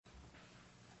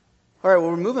All right,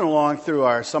 well, we're moving along through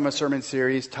our summer sermon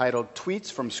series titled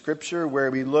Tweets from Scripture,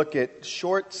 where we look at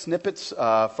short snippets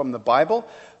from the Bible,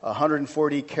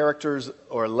 140 characters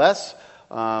or less,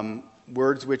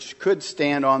 words which could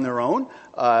stand on their own,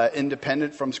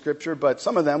 independent from Scripture, but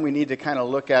some of them we need to kind of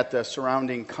look at the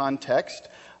surrounding context.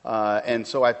 And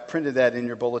so I printed that in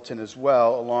your bulletin as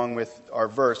well, along with our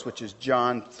verse, which is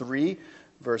John 3,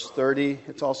 verse 30.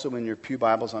 It's also in your pew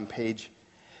Bibles on page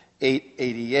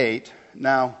 888.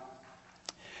 Now,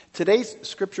 today's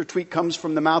scripture tweet comes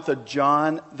from the mouth of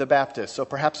John the Baptist. So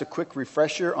perhaps a quick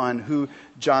refresher on who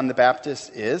John the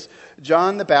Baptist is.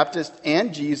 John the Baptist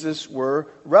and Jesus were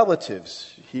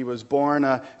relatives. He was born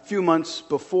a few months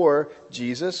before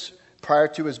Jesus. Prior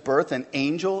to his birth, an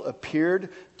angel appeared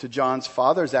to John's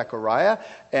father, Zechariah,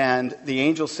 and the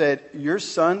angel said, "Your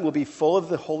son will be full of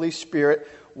the Holy Spirit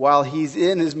while he's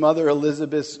in his mother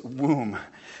Elizabeth's womb."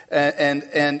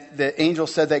 And the angel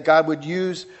said that God would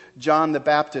use John the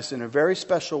Baptist in a very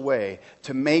special way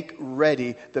to make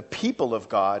ready the people of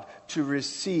God to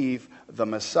receive the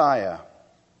Messiah.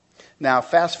 Now,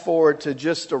 fast forward to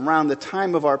just around the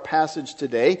time of our passage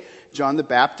today. John the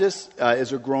Baptist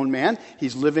is a grown man.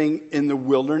 He's living in the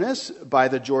wilderness by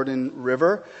the Jordan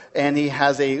River, and he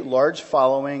has a large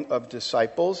following of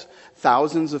disciples.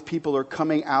 Thousands of people are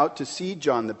coming out to see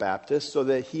John the Baptist so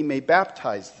that he may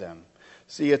baptize them.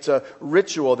 See, it's a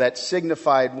ritual that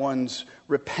signified one's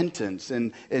repentance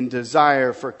and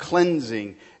desire for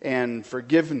cleansing and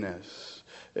forgiveness.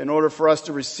 In order for us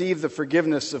to receive the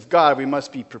forgiveness of God, we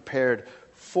must be prepared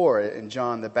for it, and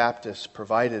John the Baptist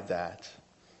provided that.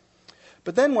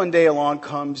 But then one day along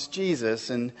comes Jesus,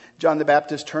 and John the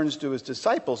Baptist turns to his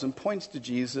disciples and points to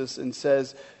Jesus and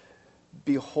says,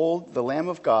 "Behold the Lamb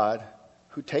of God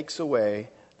who takes away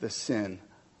the sin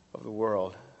of the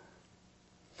world."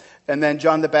 And then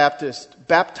John the Baptist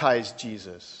baptized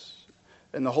Jesus,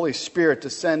 and the Holy Spirit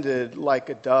descended like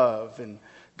a dove, and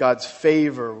God's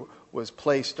favor was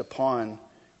placed upon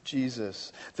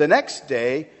Jesus. The next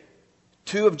day,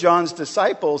 two of John's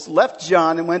disciples left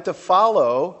John and went to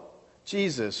follow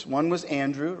Jesus. One was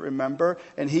Andrew, remember?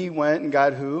 And he went and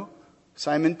got who?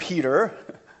 Simon Peter.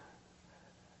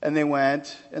 And they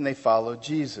went and they followed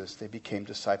Jesus. They became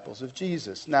disciples of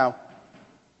Jesus. Now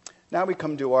we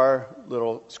come to our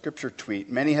little scripture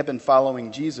tweet. Many have been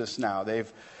following Jesus now.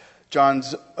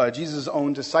 Jesus'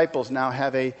 own disciples now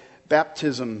have a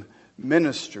baptism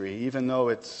ministry, even though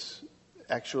it's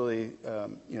actually,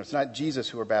 it's not Jesus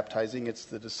who are baptizing, it's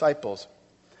the disciples.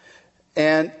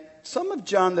 And some of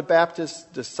John the Baptist's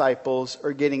disciples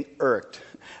are getting irked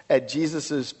at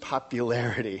Jesus'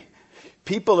 popularity.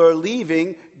 People are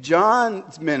leaving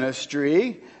John's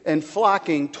ministry and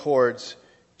flocking towards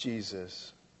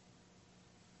Jesus.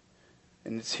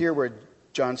 And it's here where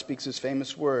John speaks his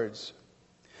famous words.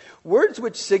 Words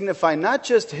which signify not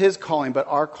just his calling, but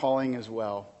our calling as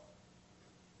well.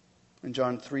 In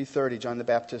John 3:30, John the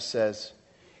Baptist says,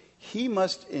 "He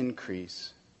must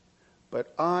increase,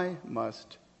 but I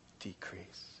must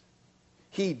decrease."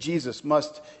 He, Jesus,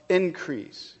 must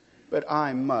increase, but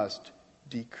I must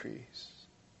decrease.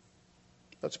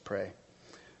 Let's pray.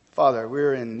 Father,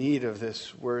 we're in need of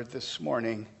this word this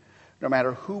morning. No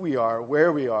matter who we are,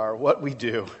 where we are, what we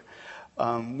do,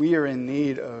 we are in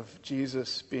need of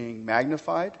Jesus being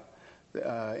magnified,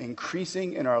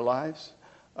 increasing in our lives,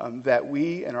 that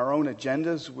we and our own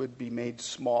agendas would be made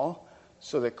small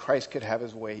so that Christ could have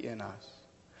his way in us.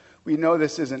 We know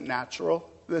this isn't natural.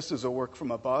 This is a work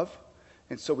from above.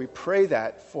 And so we pray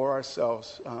that for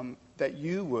ourselves, that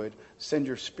you would send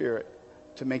your Spirit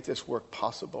to make this work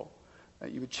possible,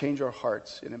 that you would change our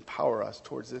hearts and empower us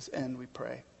towards this end, we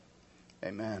pray.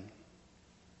 Amen.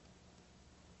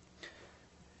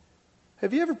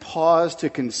 Have you ever paused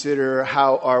to consider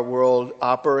how our world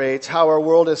operates? How our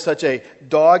world is such a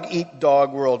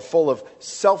dog-eat-dog world full of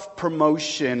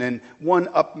self-promotion and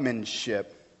one-upmanship.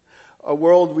 A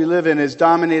world we live in is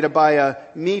dominated by a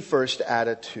me-first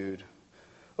attitude.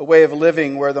 A way of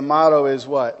living where the motto is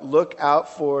what? Look out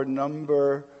for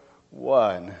number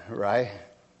one, right?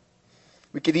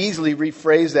 We could easily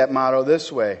rephrase that motto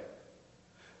this way.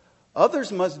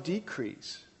 Others must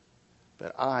decrease,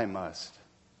 but I must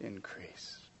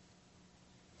increase.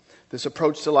 This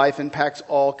approach to life impacts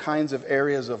all kinds of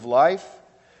areas of life.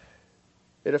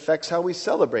 It affects how we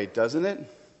celebrate, doesn't it?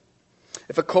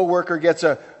 If a coworker gets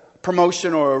a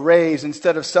promotion or a raise,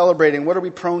 instead of celebrating, what are we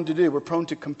prone to do? We're prone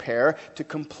to compare, to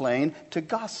complain, to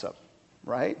gossip,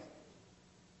 right?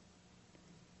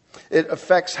 It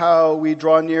affects how we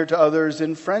draw near to others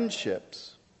in friendships.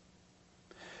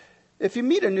 If you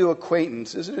meet a new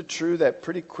acquaintance, isn't it true that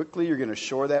pretty quickly you're going to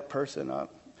shore that person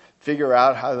up? Figure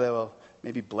out how they'll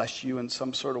maybe bless you in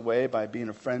some sort of way by being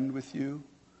a friend with you,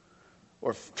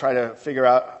 or try to figure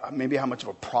out maybe how much of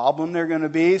a problem they're going to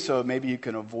be so maybe you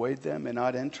can avoid them and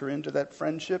not enter into that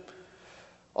friendship.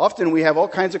 Often we have all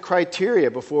kinds of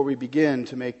criteria before we begin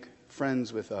to make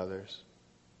friends with others.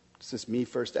 It's this me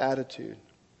first attitude.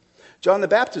 John the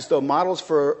Baptist, though, models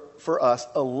for us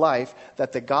a life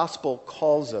that the gospel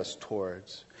calls us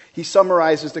towards. He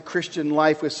summarizes the Christian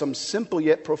life with some simple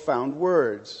yet profound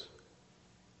words.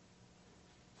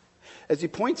 As he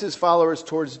points his followers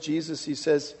towards Jesus, he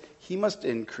says, he must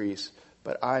increase,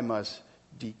 but I must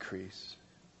decrease.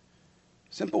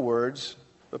 Simple words,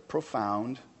 but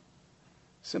profound.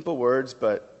 Simple words,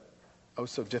 but oh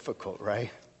so difficult, right?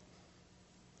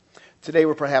 Today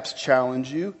we'll perhaps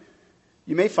challenge you.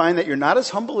 You may find that you're not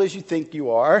as humble as you think you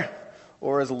are,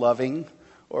 or as loving,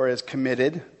 or as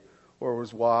committed, or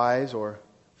as wise, or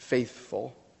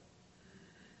faithful.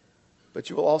 But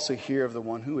you will also hear of the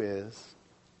one who is,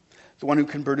 the one who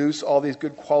can produce all these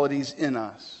good qualities in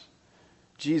us.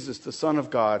 Jesus, the Son of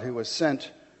God, who was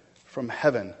sent from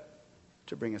heaven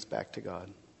to bring us back to God.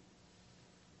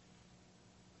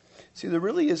 See, there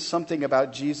really is something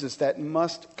about Jesus that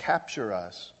must capture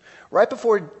us. Right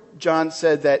before John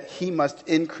said that he must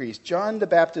increase, John the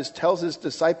Baptist tells his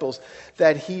disciples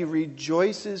that he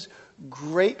rejoices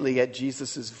greatly at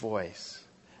Jesus' voice,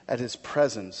 at his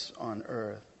presence on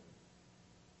earth.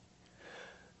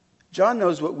 John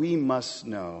knows what we must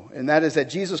know, and that is that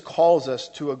Jesus calls us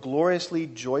to a gloriously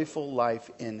joyful life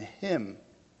in him.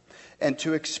 And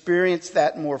to experience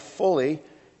that more fully,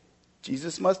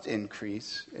 Jesus must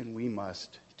increase and we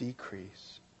must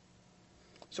decrease.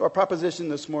 So our proposition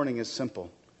this morning is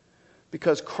simple.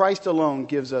 Because Christ alone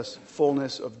gives us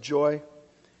fullness of joy,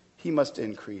 he must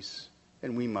increase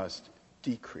and we must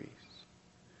decrease.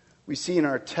 We see in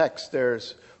our text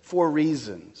there's 4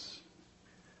 reasons.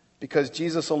 Because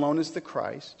Jesus alone is the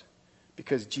Christ,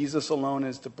 because Jesus alone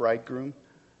is the bridegroom,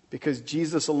 because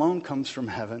Jesus alone comes from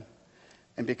heaven,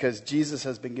 and because Jesus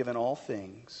has been given all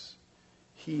things,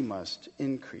 he must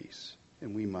increase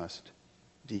and we must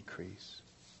decrease.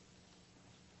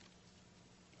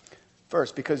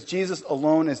 First, because Jesus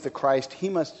alone is the Christ, he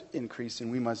must increase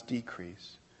and we must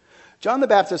decrease. John the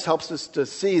Baptist helps us to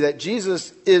see that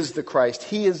Jesus is the Christ.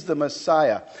 He is the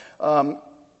Messiah.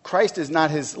 Christ is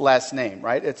not his last name,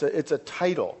 right? It's a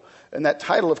title. And that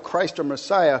title of Christ or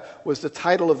Messiah was the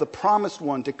title of the promised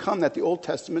one to come that the Old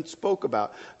Testament spoke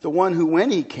about. The one who, when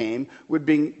he came, would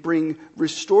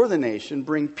restore the nation,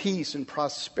 bring peace and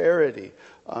prosperity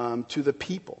to the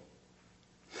people.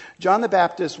 John the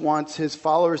Baptist wants his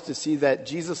followers to see that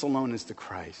Jesus alone is the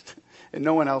Christ, and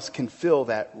no one else can fill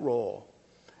that role.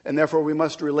 And therefore we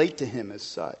must relate to him as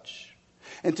such.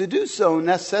 And to do so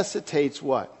necessitates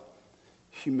what?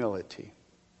 Humility.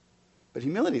 But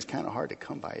humility is kind of hard to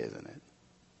come by, isn't it?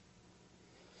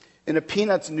 In a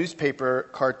Peanuts newspaper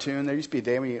cartoon, there used to be a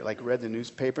day when you read the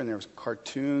newspaper and there was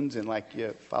cartoons and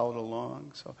you followed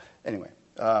along. So anyway,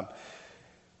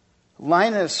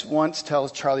 Linus once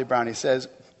tells Charlie Brown, he says,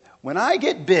 "When I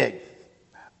get big,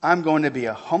 I'm going to be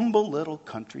a humble little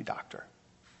country doctor.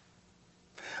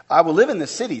 I will live in the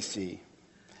city, see,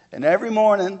 and every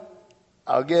morning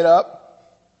I'll get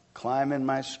up, climb in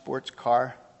my sports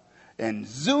car, and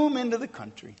zoom into the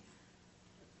country.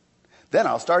 Then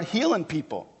I'll start healing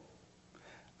people.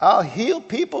 I'll heal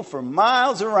people for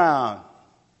miles around."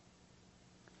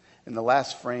 In the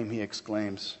last frame, he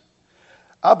exclaims,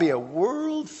 "I'll be a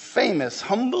world-famous,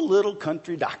 humble little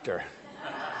country doctor."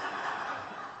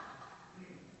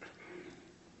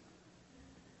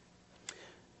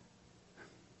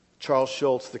 Charles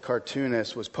Schulz, the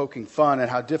cartoonist, was poking fun at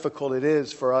how difficult it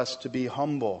is for us to be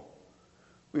humble.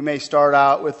 We may start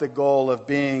out with the goal of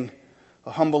being a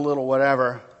humble little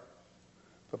whatever,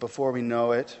 but before we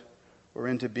know it, we're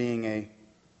into being a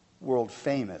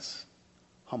world-famous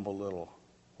humble little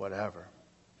whatever.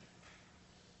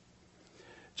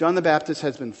 John the Baptist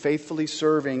has been faithfully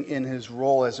serving in his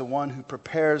role as the one who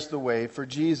prepares the way for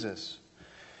Jesus.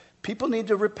 People need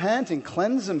to repent and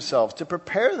cleanse themselves to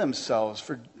prepare themselves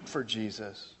for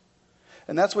Jesus.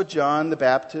 And that's what John the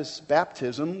Baptist's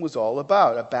baptism was all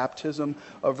about, a baptism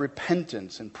of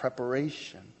repentance and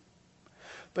preparation.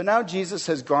 But now Jesus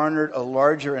has garnered a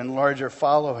larger and larger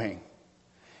following.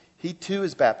 He too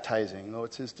is baptizing, though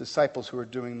it's his disciples who are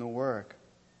doing the work.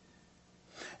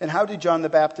 And how do John the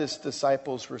Baptist's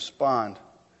disciples respond?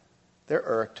 They're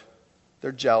irked,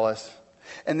 they're jealous,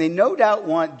 and they no doubt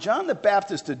want John the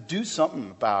Baptist to do something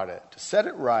about it, to set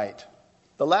it right.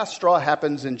 The last straw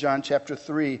happens in John chapter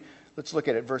 3. Let's look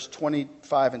at it, verse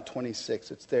 25 and 26.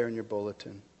 It's there in your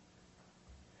bulletin.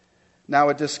 Now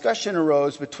a discussion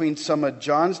arose between some of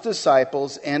John's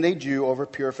disciples and a Jew over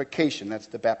purification. That's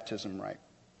the baptism rite.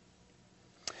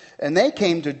 And they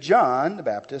came to John the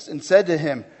Baptist and said to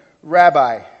him,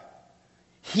 Rabbi,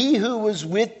 he who was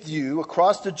with you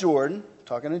across the Jordan,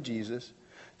 talking to Jesus,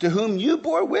 to whom you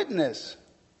bore witness,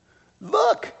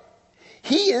 look,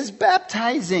 he is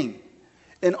baptizing,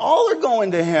 and all are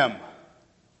going to him.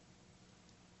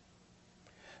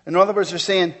 In other words, they're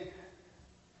saying,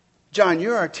 John,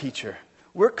 you're our teacher.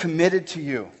 We're committed to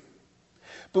you.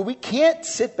 But we can't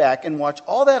sit back and watch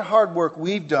all that hard work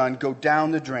we've done go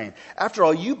down the drain. After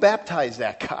all, you baptized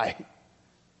that guy.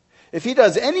 If he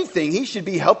does anything, he should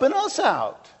be helping us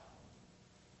out.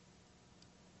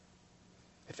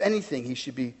 If anything, he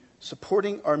should be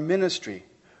supporting our ministry.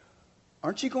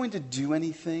 Aren't you going to do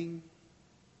anything?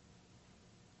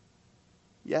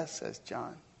 Yes, says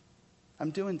John.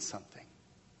 I'm doing something.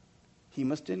 He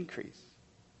must increase.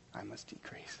 I must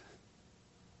decrease.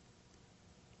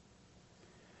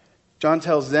 John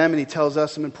tells them and he tells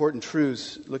us some important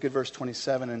truths. Look at verse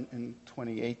 27 and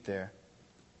 28 there.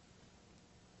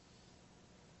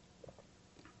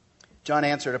 John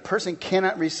answered, a person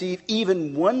cannot receive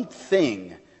even one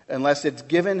thing unless it's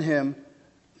given him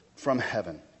from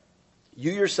heaven.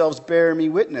 You yourselves bear me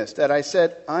witness that I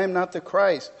said, I am not the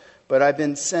Christ, but I've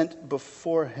been sent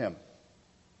before him.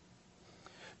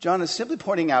 John is simply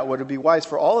pointing out what would be wise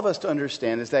for all of us to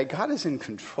understand is that God is in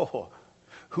control.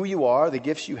 Who you are, the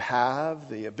gifts you have,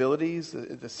 the abilities,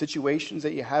 the situations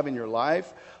that you have in your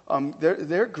life,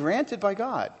 they're granted by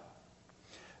God.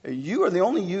 You are the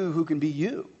only you who can be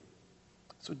you.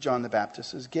 That's what John the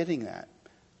Baptist is getting at.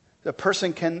 The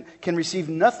person can receive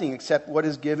nothing except what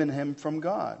is given him from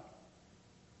God.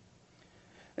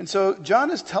 And so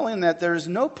John is telling that there's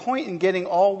no point in getting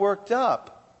all worked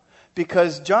up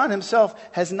because John himself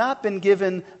has not been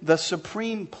given the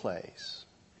supreme place.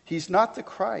 He's not the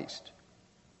Christ.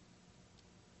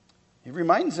 He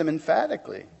reminds them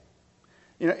emphatically.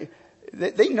 You know,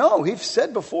 they know. He's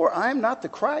said before, I'm not the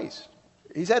Christ.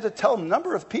 He's had to tell a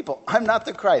number of people, I'm not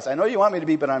the Christ. I know you want me to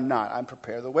be, but I'm not. I'm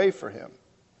prepare the way for him.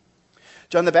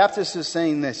 John the Baptist is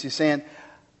saying this. He's saying,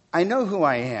 I know who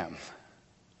I am.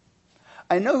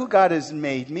 I know who God has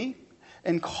made me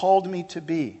and called me to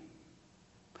be.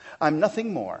 I'm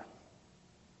nothing more.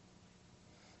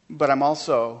 But I'm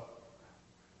also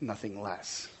nothing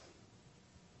less.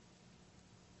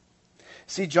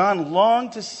 See, John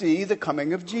longed to see the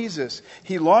coming of Jesus.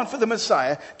 He longed for the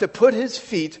Messiah to put his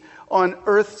feet on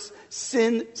earth's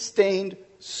sin-stained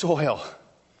soil.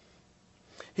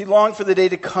 He longed for the day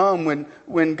to come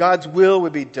when God's will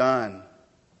would be done.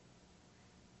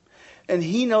 And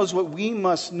he knows what we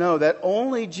must know, that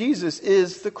only Jesus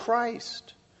is the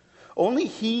Christ. Only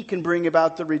he can bring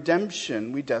about the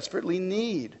redemption we desperately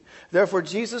need. Therefore,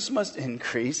 Jesus must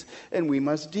increase and we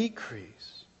must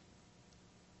decrease.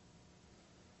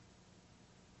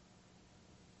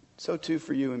 So too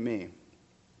for you and me.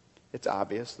 It's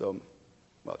obvious, though,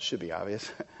 well, it should be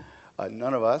obvious.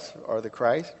 None of us are the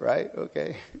Christ, right?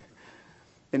 Okay.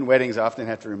 In weddings, I often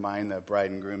have to remind the bride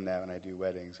and groom that when I do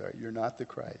weddings. Right? You're not the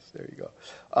Christ. There you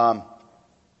go.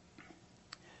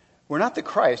 We're not the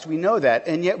Christ. We know that.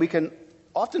 And yet we can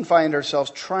often find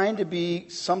ourselves trying to be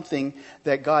something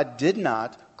that God did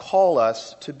not call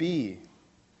us to be.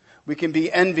 We can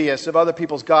be envious of other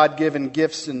people's God-given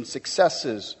gifts and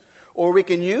successes. Or we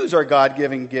can use our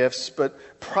God-given gifts, but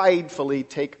pridefully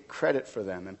take credit for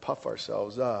them and puff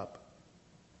ourselves up.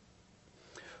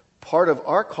 Part of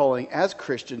our calling as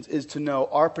Christians is to know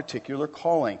our particular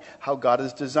calling, how God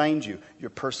has designed you,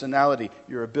 your personality,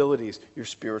 your abilities, your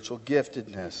spiritual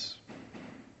giftedness.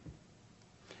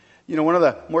 You know, one of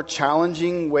the more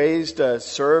challenging ways to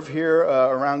serve here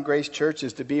around Grace Church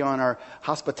is to be on our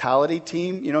hospitality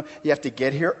team. You know, you have to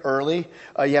get here early.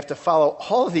 You have to follow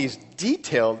all of these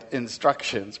detailed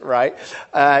instructions, right?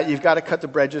 You've got to cut the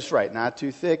bread just right. Not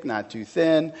too thick, not too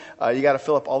thin. You got to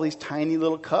fill up all these tiny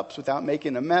little cups without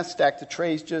making a mess. Stack the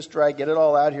trays just right. Get it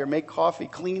all out here. Make coffee.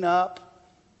 Clean up.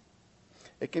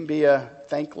 It can be a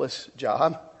thankless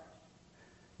job.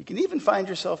 You can even find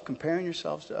yourself comparing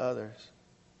yourselves to others.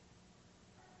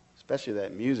 Especially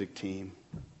that music team.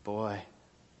 Boy,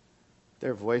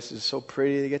 their voice is so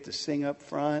pretty. They get to sing up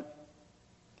front.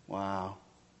 Wow.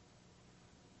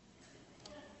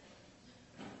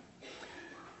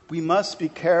 We must be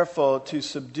careful to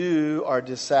subdue our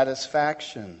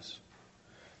dissatisfactions.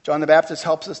 John the Baptist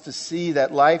helps us to see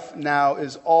that life now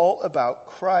is all about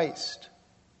Christ.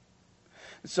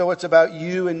 So it's about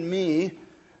you and me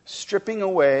stripping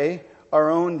away our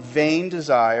own vain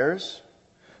desires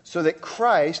so that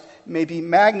Christ may be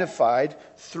magnified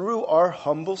through our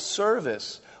humble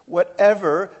service.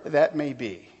 whatever that may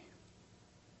be.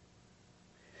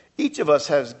 Each of us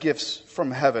has gifts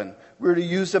from heaven. We're to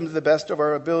use them to the best of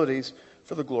our abilities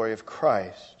for the glory of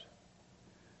Christ.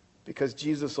 Because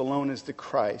Jesus alone is the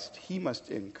Christ, he must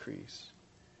increase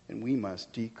and we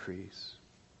must decrease.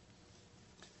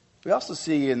 We also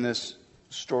see in this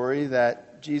story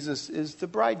that Jesus is the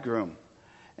bridegroom.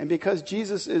 And because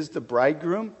Jesus is the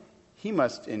bridegroom, he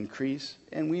must increase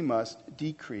and we must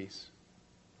decrease.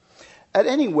 At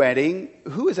any wedding,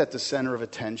 who is at the center of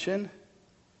attention?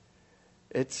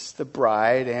 It's the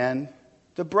bride and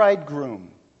the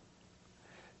bridegroom.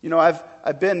 You know,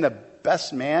 I've been the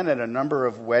best man at a number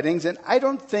of weddings, and I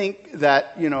don't think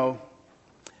that,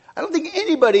 I don't think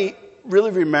anybody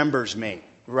really remembers me,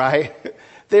 right?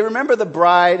 They remember the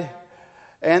bride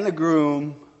and the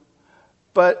groom,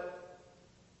 but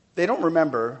they don't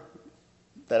remember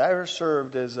that I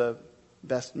served as a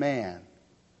best man,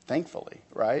 thankfully,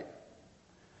 right?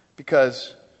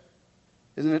 Because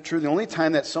isn't it true? The only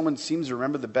time that someone seems to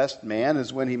remember the best man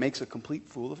is when he makes a complete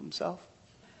fool of himself.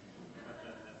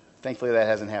 Thankfully, that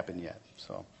hasn't happened yet.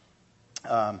 So,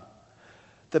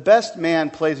 the best man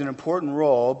plays an important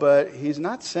role, but he's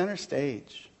not center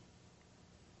stage.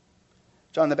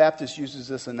 John the Baptist uses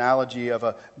this analogy of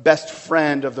a best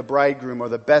friend of the bridegroom or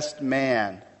the best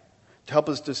man to help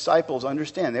his disciples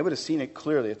understand. They would have seen it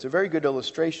clearly. It's a very good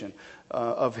illustration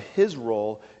of his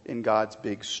role in God's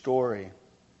big story.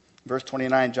 Verse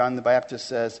 29, John the Baptist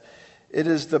says, "It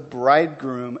is the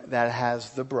bridegroom that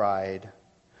has the bride.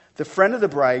 The friend of the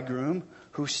bridegroom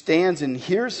who stands and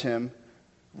hears him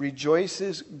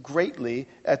rejoices greatly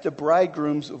at the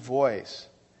bridegroom's voice.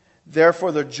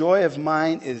 Therefore the joy of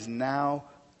mine is now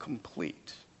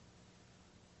complete."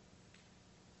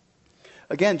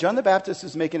 Again, John the Baptist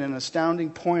is making an astounding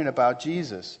point about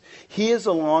Jesus. He is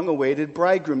a long-awaited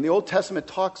bridegroom. The Old Testament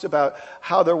talks about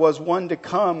how there was one to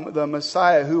come, the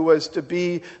Messiah, who was to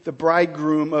be the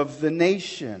bridegroom of the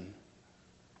nation.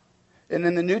 And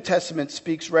then the New Testament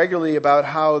speaks regularly about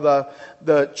how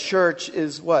the church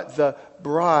is what? The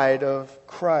bride of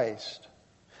Christ.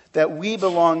 That we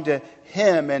belong to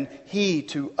him and he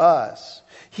to us.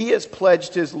 He has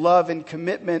pledged his love and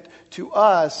commitment to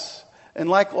us. And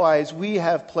likewise, we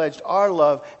have pledged our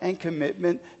love and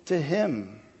commitment to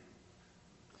him.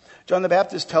 John the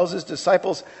Baptist tells his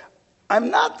disciples, "I'm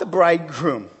not the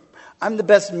bridegroom. I'm the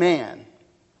best man."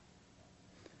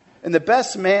 And the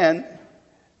best man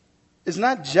is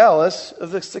not jealous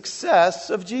of the success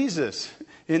of Jesus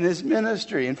in his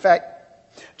ministry. In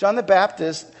fact, John the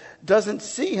Baptist doesn't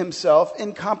see himself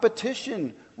in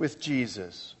competition with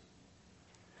Jesus.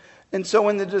 And so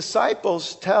when the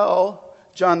disciples tell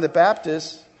John the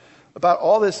Baptist about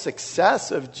all this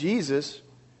success of Jesus,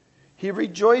 he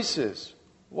rejoices.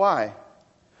 Why?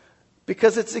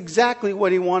 Because it's exactly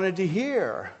what he wanted to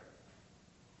hear.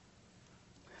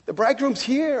 The bridegroom's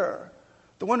here.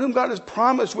 The one whom God has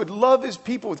promised would love his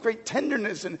people with great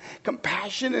tenderness and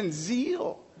compassion and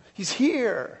zeal. He's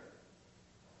here.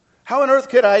 How on earth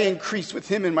could I increase with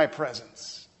him in my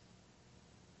presence?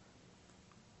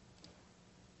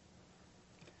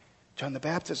 John the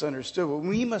Baptist understood what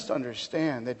we must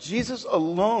understand, that Jesus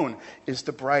alone is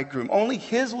the bridegroom. Only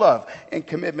his love and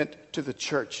commitment to the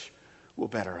church will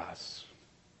better us.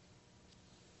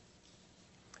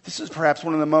 This is perhaps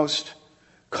one of the most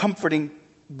comforting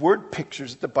word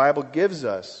pictures that the Bible gives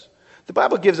us. The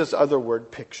Bible gives us other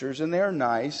word pictures, and they're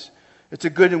nice. It's a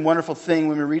good and wonderful thing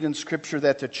when we read in Scripture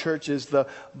that the church is the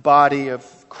body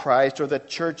of Christ, or that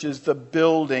church is the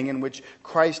building in which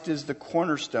Christ is the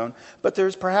cornerstone. But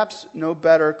there's perhaps no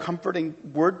better comforting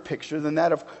word picture than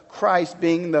that of Christ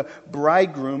being the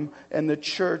bridegroom and the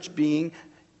church being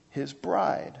his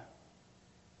bride.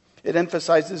 It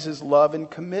emphasizes his love and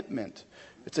commitment.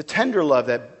 It's a tender love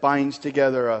that binds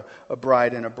together a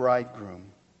bride and a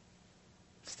bridegroom.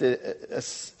 It's the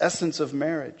essence of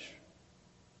marriage.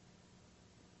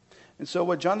 And so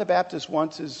what John the Baptist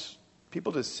wants his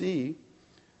people to see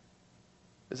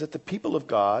is that the people of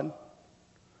God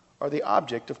are the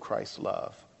object of Christ's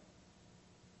love.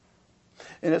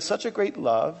 And it's such a great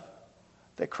love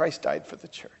that Christ died for the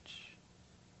church.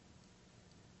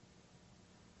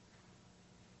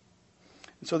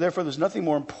 And so therefore there's nothing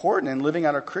more important in living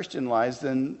out our Christian lives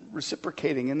than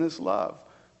reciprocating in this love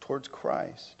towards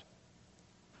Christ.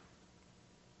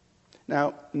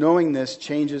 Now, knowing this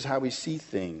changes how we see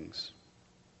things.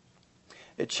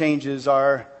 It changes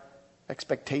our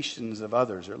expectations of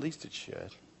others, or at least it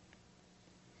should.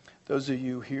 Those of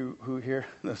you who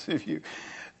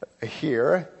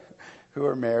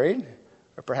are married,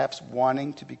 or perhaps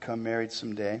wanting to become married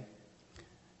someday,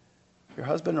 your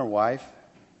husband or wife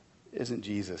isn't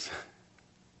Jesus.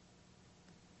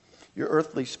 Your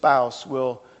earthly spouse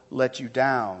will let you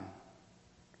down.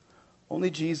 Only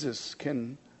Jesus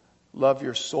can love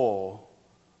your soul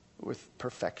with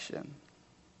perfection.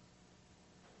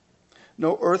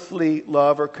 No earthly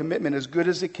love or commitment, as good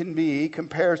as it can be,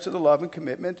 compares to the love and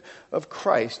commitment of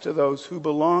Christ to those who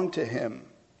belong to Him.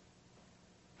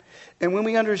 And when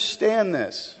we understand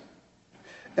this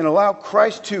and allow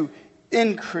Christ to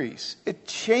increase, it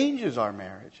changes our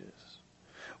marriages.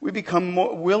 We become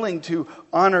more willing to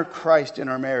honor Christ in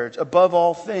our marriage above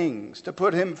all things, to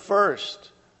put Him first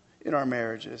in our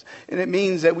marriages. And it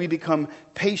means that we become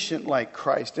patient like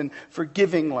Christ, and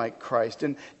forgiving like Christ,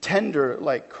 and tender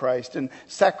like Christ, and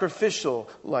sacrificial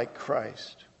like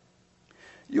Christ.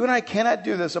 You and I cannot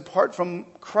do this apart from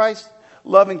Christ's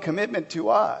love and commitment to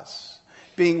us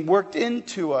being worked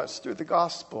into us through the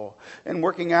gospel and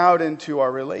working out into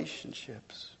our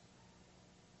relationships.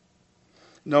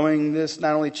 Knowing this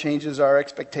not only changes our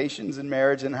expectations in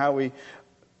marriage and how we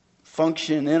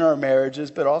function in our marriages,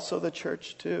 but also the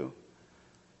church too.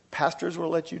 Pastors will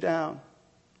let you down.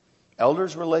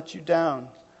 Elders will let you down.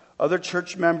 Other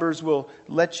church members will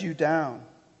let you down.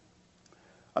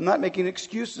 I'm not making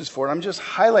excuses for it. I'm just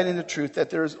highlighting the truth that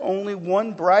there is only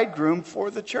one bridegroom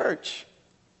for the church.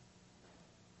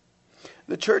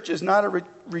 The church is not a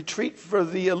retreat for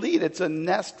the elite. It's a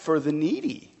nest for the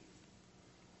needy.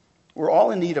 We're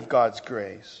all in need of God's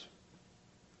grace.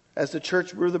 As the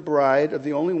church, we're the bride of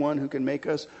the only one who can make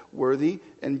us worthy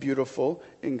and beautiful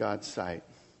in God's sight.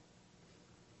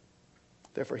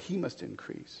 Therefore, He must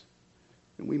increase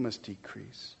and we must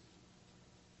decrease.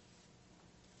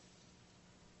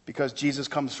 Because Jesus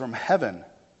comes from heaven,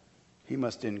 He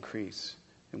must increase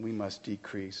and we must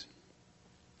decrease.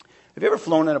 Have you ever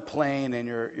flown in a plane and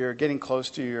you're getting close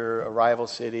to your arrival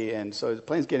city, and so the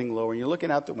plane's getting lower and you're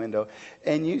looking out the window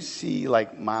and you see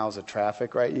like miles of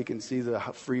traffic, right? You can see the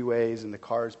freeways and the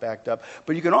cars backed up,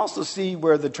 but you can also see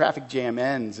where the traffic jam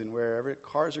ends and where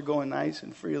cars are going nice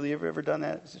and freely. Have you ever done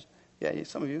that? Yeah,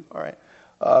 some of you? All right.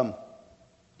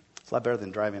 It's a lot better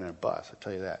than driving in a bus, I'll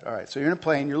tell you that. All right, so you're in a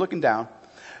plane, you're looking down.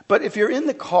 But if you're in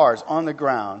the cars on the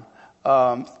ground,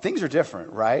 things are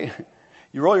different, right?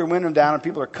 You roll your window down and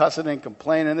people are cussing and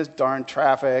complaining. This darn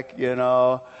traffic,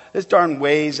 This darn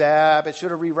Waze app, it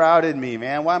should have rerouted me,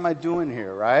 man. Why am I doing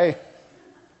here, right?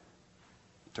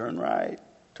 Turn right.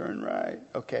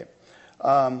 Okay.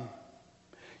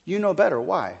 You know better.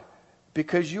 Why?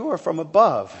 Because you are from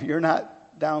above. You're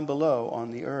not down below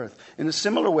on the earth. In a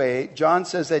similar way, John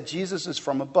says that Jesus is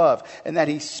from above and that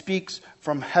He speaks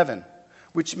from heaven,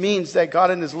 which means that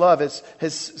God in His love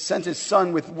has sent His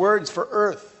Son with words for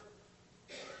earth.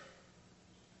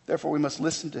 Therefore, we must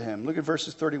listen to Him. Look at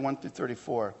verses 31 through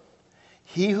 34.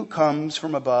 He who comes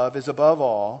from above is above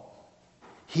all.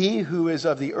 He who is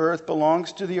of the earth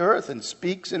belongs to the earth and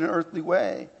speaks in an earthly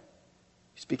way.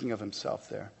 Speaking of Himself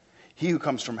there. He who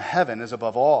comes from heaven is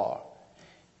above all.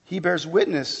 He bears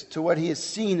witness to what he has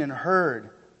seen and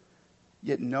heard,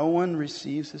 yet no one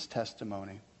receives his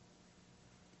testimony.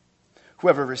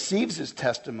 Whoever receives His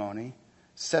testimony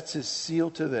sets his seal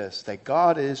to this, that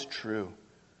God is true.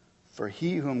 For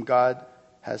He whom God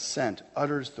has sent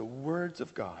utters the words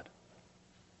of God,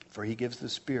 for He gives the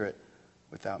Spirit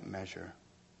without measure.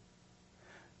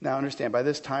 Now understand, by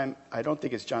this time, I don't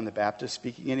think it's John the Baptist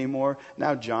speaking anymore.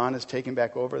 Now John is taking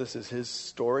back over. This is his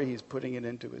story. He's putting it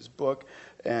into his book.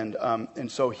 And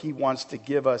so he wants to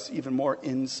give us even more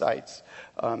insights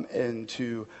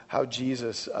into how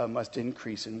Jesus must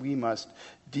increase and we must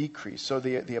decrease. So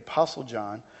the Apostle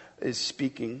John is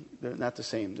speaking. They're not the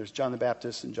same. There's John the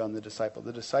Baptist and John the disciple.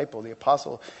 The disciple, the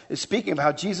apostle, is speaking of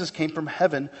how Jesus came from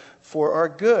heaven for our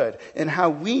good and how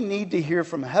we need to hear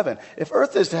from heaven. If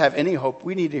earth is to have any hope,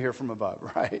 we need to hear from above,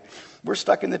 right? We're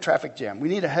stuck in the traffic jam. We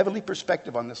need a heavenly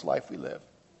perspective on this life we live.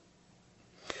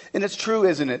 And it's true,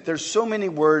 isn't it? There's so many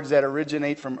words that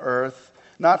originate from earth,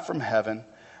 not from heaven.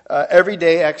 Every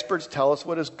day, experts tell us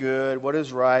what is good, what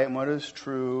is right, and what is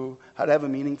true, how to have a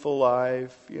meaningful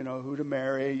life, who to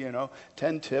marry,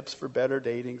 10 tips for better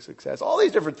dating success, all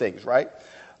these different things, right?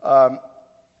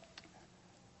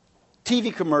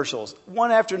 TV commercials,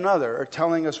 one after another, are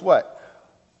telling us what?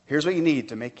 Here's what you need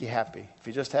to make you happy. If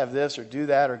you just have this or do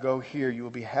that or go here, you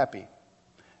will be happy.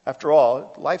 After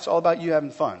all, life's all about you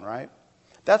having fun, right?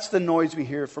 That's the noise we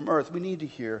hear from earth. We need to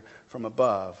hear from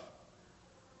above.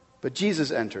 But Jesus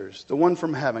enters, the one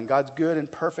from heaven, God's good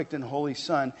and perfect and holy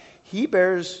Son. He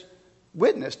bears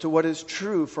witness to what is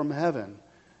true from heaven.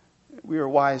 We are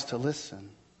wise to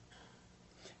listen.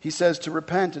 He says to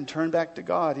repent and turn back to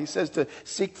God. He says to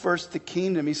seek first the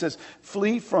kingdom. He says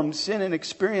flee from sin and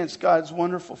experience God's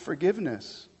wonderful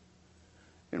forgiveness.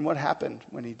 And what happened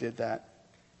when He did that?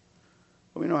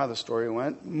 We know how the story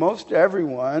went. Most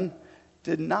everyone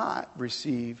did not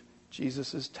receive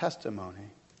Jesus'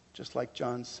 testimony, just like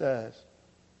John says.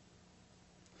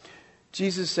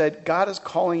 Jesus said, God is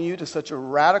calling you to such a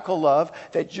radical love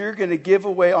that you're going to give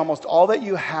away almost all that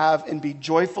you have and be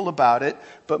joyful about it.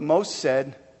 But most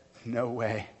said, no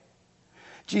way.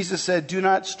 Jesus said, do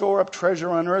not store up treasure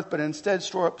on earth, but instead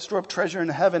store up treasure in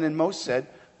heaven. And most said,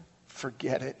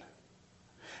 forget it.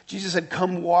 Jesus said,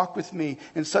 come walk with me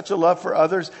in such a love for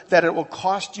others that it will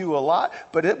cost you a lot,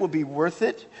 but it will be worth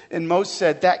it. And most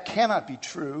said, that cannot be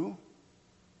true.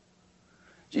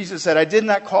 Jesus said, I did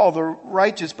not call the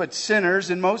righteous, but sinners.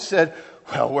 And most said,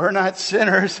 well, we're not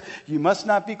sinners. You must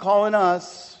not be calling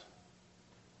us.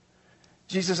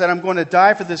 Jesus said, I'm going to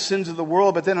die for the sins of the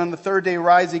world, but then on the third day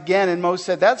rise again. And most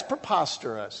said, that's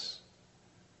preposterous.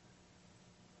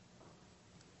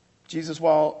 Jesus,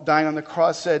 while dying on the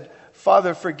cross, said,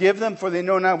 Father, forgive them, for they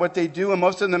know not what they do. And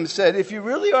most of them said, if you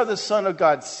really are the Son of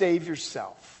God, save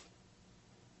yourself.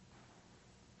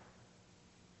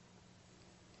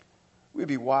 We'd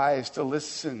be wise to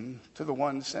listen to the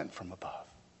one sent from above.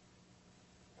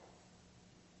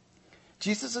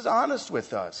 Jesus is honest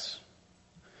with us.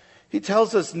 He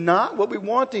tells us not what we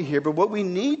want to hear, but what we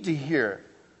need to hear.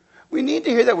 We need to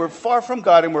hear that we're far from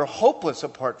God and we're hopeless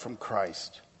apart from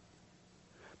Christ.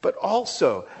 But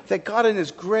also that God in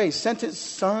His grace sent His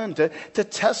Son to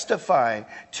testify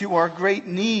to our great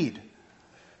need.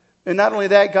 And not only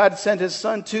that, God sent His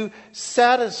Son to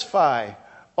satisfy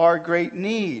our great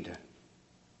need.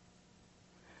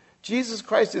 Jesus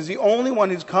Christ is the only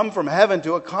one who's come from heaven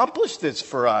to accomplish this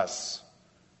for us.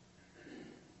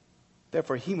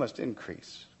 Therefore, He must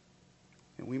increase,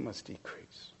 and we must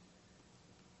decrease.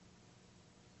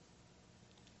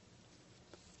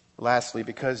 Lastly,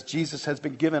 because Jesus has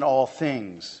been given all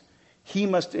things, He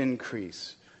must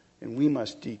increase, and we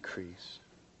must decrease.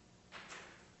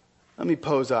 Let me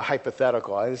pose a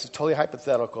hypothetical. This is totally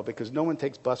hypothetical because no one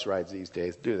takes bus rides these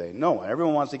days, do they? No one.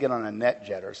 Everyone wants to get on a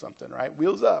NetJet or something, right?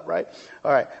 Wheels up, right?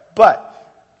 All right. But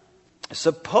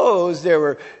suppose there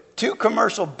were 2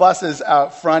 commercial buses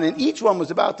out front and each one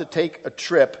was about to take a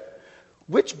trip.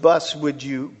 Which bus would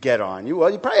you get on? You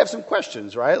probably have some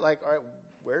questions, right? Like, all right,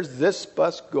 where's this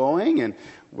bus going? And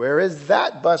where is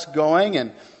that bus going?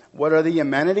 And what are the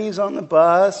amenities on the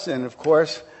bus? And of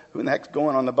course, who the heck's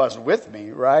going on the bus with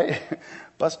me, right?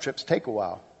 Bus trips take a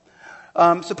while.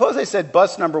 Suppose I said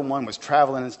bus number 1 was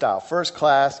traveling in style. First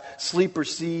class, sleeper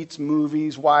seats,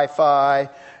 movies, Wi-Fi,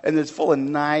 and it's full of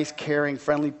nice, caring,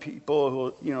 friendly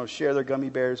people who share their gummy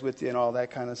bears with you and all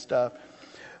that kind of stuff.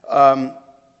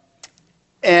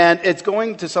 And it's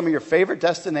going to some of your favorite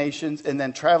destinations and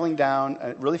then traveling down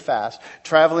really fast,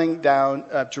 traveling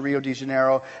down to Rio de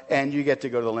Janeiro, and you get to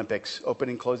go to the Olympics,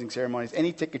 opening, closing ceremonies,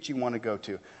 any ticket you want to go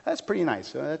to. That's pretty nice.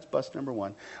 So that's bus number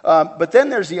 1. But then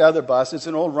there's the other bus. It's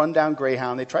an old rundown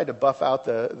Greyhound. They tried to buff out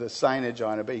the signage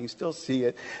on it, but you can still see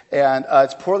it. And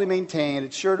it's poorly maintained.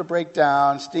 It's sure to break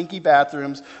down. Stinky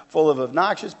bathrooms full of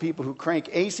obnoxious people who crank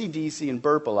AC/DC and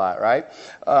burp a lot, right?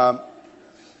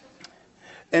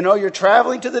 And you're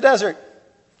traveling to the desert.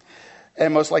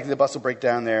 And most likely the bus will break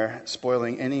down there,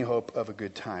 spoiling any hope of a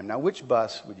good time. Now, which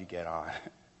bus would you get on?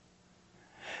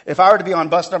 If I were to be on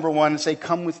bus number 1 and say,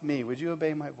 come with me, would you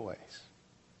obey my voice?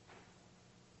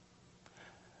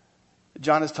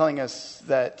 John is telling us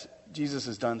that Jesus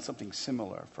has done something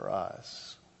similar for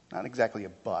us. Not exactly a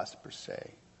bus per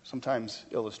se. Sometimes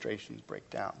illustrations break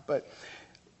down. But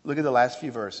look at the last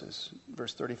few verses,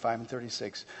 verse 35 and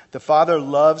 36. The Father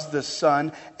loves the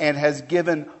Son and has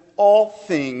given all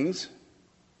things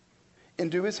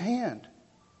into His hand.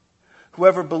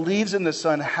 Whoever believes in the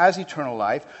Son has eternal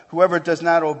life. Whoever does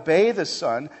not obey the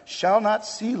Son shall not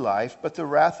see life, but the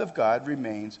wrath of God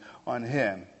remains on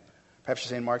him. Perhaps you're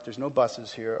saying, Mark, there's no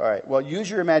buses here. All right, well, use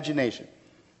your imagination.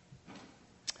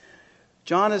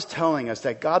 John is telling us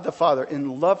that God the Father,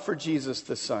 in love for Jesus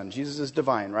the Son, Jesus is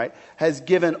divine, right, has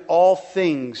given all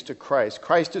things to Christ.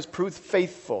 Christ is proved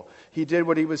faithful. He did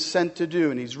what He was sent to do,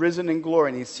 and He's risen in glory,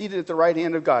 and He's seated at the right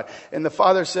hand of God. And the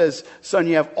Father says, Son,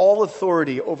 you have all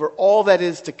authority over all that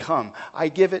is to come. I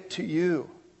give it to you.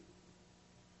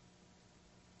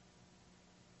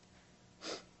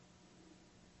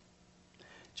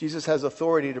 Jesus has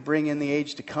authority to bring in the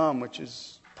age to come, which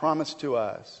is promised to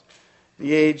us.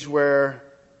 The age where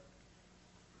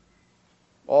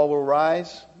all will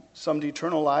rise, some to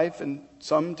eternal life and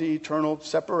some to eternal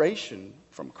separation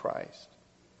from Christ.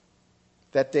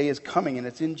 That day is coming, and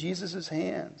it's in Jesus'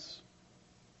 hands.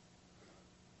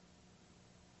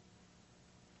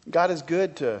 God is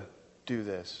good to do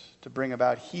this, to bring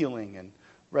about healing and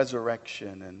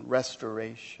resurrection and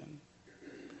restoration.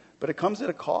 But it comes at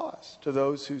a cost to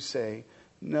those who say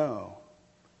no.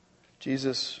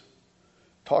 Jesus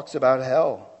talks about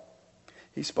hell.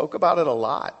 He spoke about it a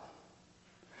lot.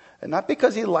 And not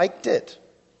because he liked it.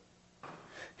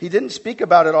 He didn't speak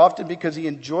about it often because he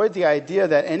enjoyed the idea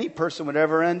that any person would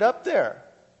ever end up there.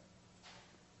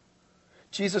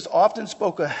 Jesus often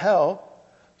spoke of hell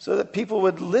so that people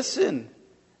would listen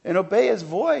and obey his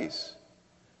voice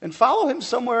and follow him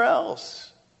somewhere else.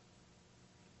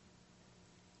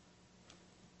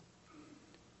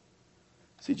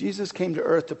 See, Jesus came to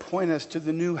earth to point us to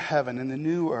the new heaven and the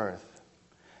new earth.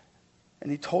 And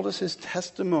he told us his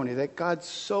testimony that God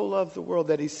so loved the world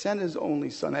that he sent his only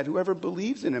Son, that whoever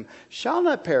believes in him shall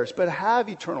not perish but have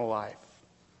eternal life.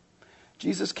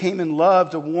 Jesus came in love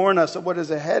to warn us of what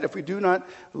is ahead if we do not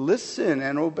listen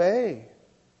and obey.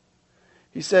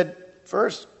 He said,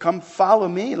 first, come follow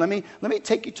me. Let me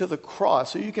take you to the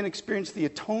cross so you can experience the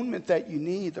atonement that you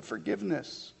need, the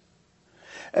forgiveness.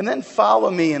 And then follow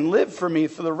me and live for me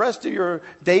for the rest of your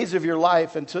days of your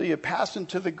life until you pass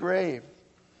into the grave.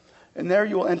 And there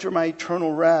you will enter my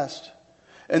eternal rest.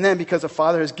 And then, because the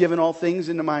Father has given all things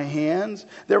into my hands,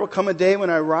 there will come a day when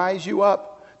I rise you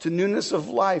up to newness of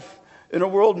life in a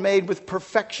world made with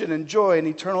perfection and joy and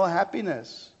eternal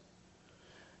happiness.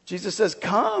 Jesus says,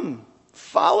 come,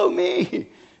 follow me,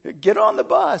 get on the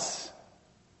bus,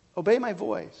 obey my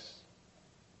voice.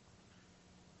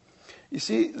 You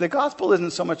see, the gospel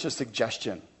isn't so much a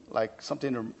suggestion, like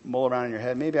something to mull around in your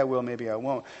head. Maybe I will, maybe I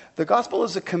won't. The gospel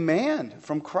is a command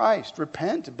from Christ.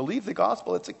 Repent, believe the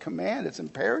gospel. It's a command. It's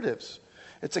imperatives.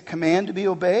 It's a command to be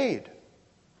obeyed.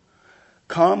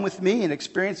 Come with me and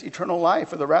experience eternal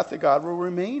life, or the wrath of God will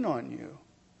remain on you.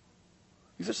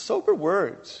 These are sober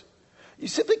words. You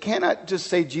simply cannot just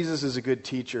say Jesus is a good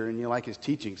teacher and you like his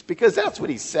teachings, because that's what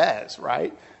he says,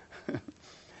 right?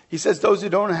 He says those who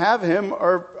don't have him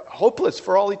are hopeless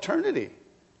for all eternity.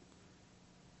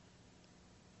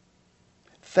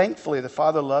 Thankfully, the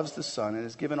Father loves the Son and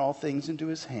has given all things into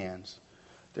his hands.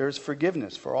 There is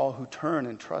forgiveness for all who turn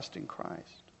and trust in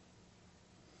Christ.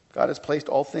 God has placed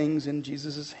all things in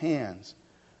Jesus' hands.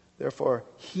 Therefore,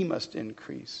 he must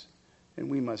increase and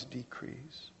we must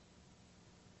decrease.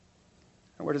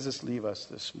 And where does this leave us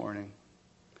this morning?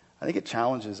 I think it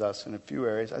challenges us in a few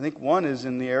areas. I think one is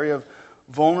in the area of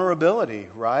vulnerability,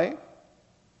 right?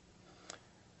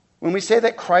 When we say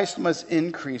that Christ must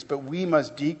increase, but we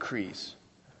must decrease,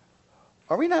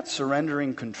 are we not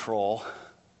surrendering control?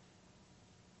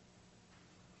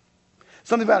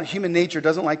 Something about human nature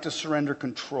doesn't like to surrender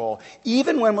control.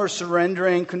 Even when we're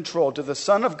surrendering control to the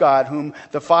Son of God, whom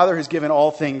the Father has given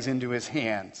all things into his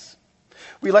hands.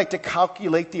 We like to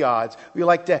calculate the odds. We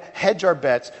like to hedge our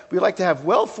bets. We like to have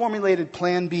well-formulated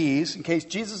plan Bs in case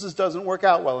Jesus' doesn't work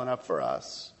out well enough for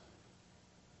us.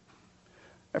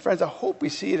 My friends, I hope we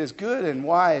see it as good and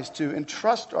wise to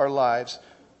entrust our lives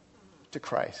to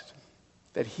Christ,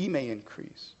 that he may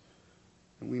increase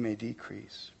and we may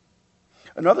decrease.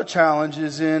 Another challenge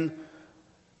is in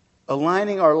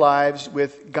aligning our lives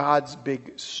with God's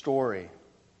big story.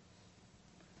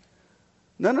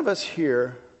 None of us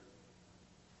here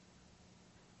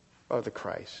are the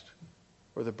Christ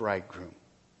or the bridegroom.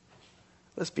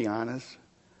 Let's be honest.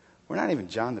 We're not even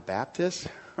John the Baptist,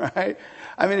 right?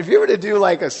 I mean, if you were to do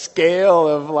like a scale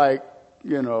of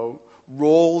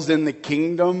roles in the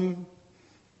kingdom,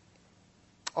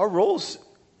 our roles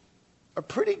are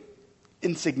pretty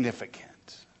insignificant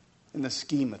in the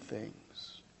scheme of things.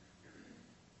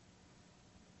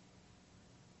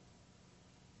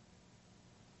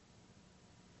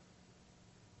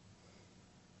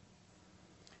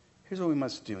 Here's what we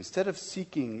must do. Instead of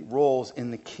seeking roles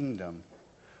in the kingdom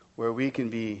where we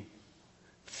can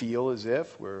feel as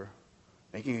if we're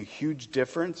making a huge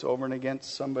difference over and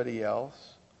against somebody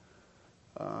else,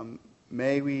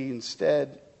 may we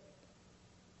instead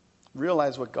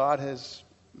realize what God has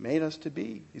made us to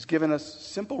be. He's given us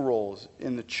simple roles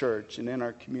in the church and in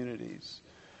our communities.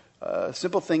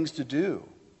 Simple things to do,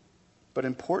 but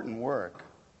important work.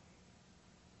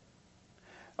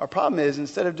 Our problem is,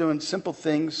 instead of doing simple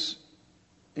things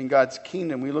in God's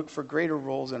kingdom, we look for greater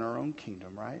roles in our own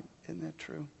kingdom, right? Isn't that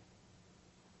true?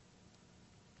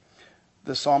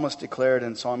 The psalmist declared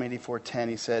in Psalm 84:10,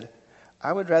 he said,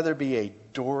 I would rather be a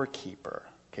doorkeeper.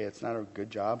 Okay, it's not a good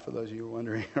job for those of you who are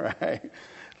wondering, right?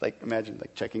 Imagine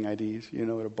checking IDs,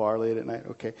 at a bar late at night.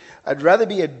 Okay. I'd rather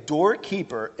be a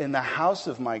doorkeeper in the house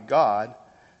of my God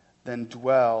than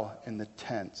dwell in the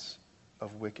tents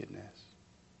of wickedness.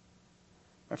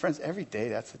 My friends, every day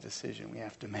that's a decision we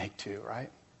have to make too,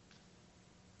 right?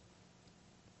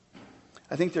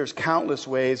 I think there's countless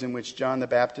ways in which John the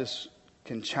Baptist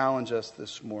can challenge us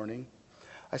this morning.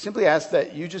 I simply ask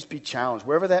that you just be challenged,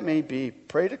 wherever that may be.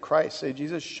 Pray to Christ. Say,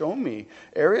 Jesus, show me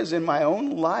areas in my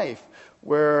own life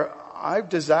where I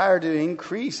desire to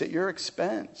increase at your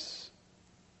expense.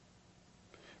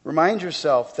 Remind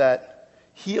yourself that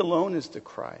he alone is the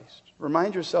Christ.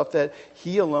 Remind yourself that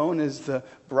he alone is the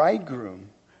bridegroom.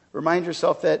 Remind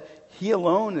yourself that he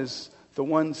alone is the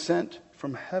one sent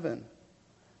from heaven,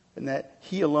 and that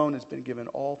he alone has been given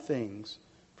all things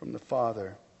from the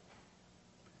Father.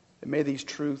 And may these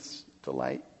truths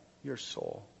delight your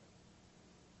soul,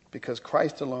 because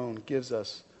Christ alone gives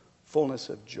us fullness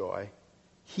of joy.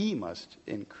 He must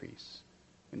increase,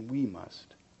 and we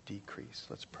must decrease.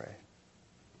 Let's pray.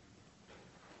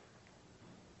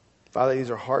 Father,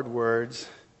 these are hard words.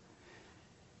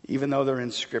 Even though they're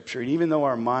in Scripture, and even though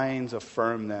our minds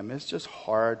affirm them, it's just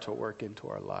hard to work into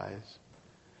our lives.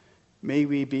 May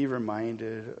we be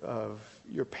reminded of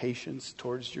your patience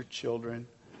towards your children,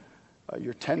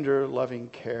 your tender, loving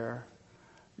care,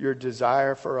 your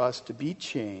desire for us to be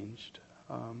changed,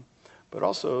 but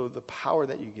also the power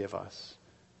that you give us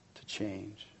to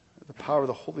change, the power of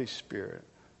the Holy Spirit,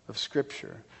 of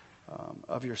Scripture,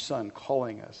 of your Son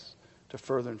calling us to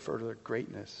further and further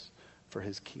greatness for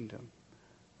his kingdom.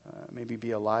 Maybe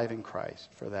be alive in Christ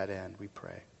for that end, we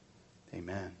pray.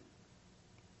 Amen.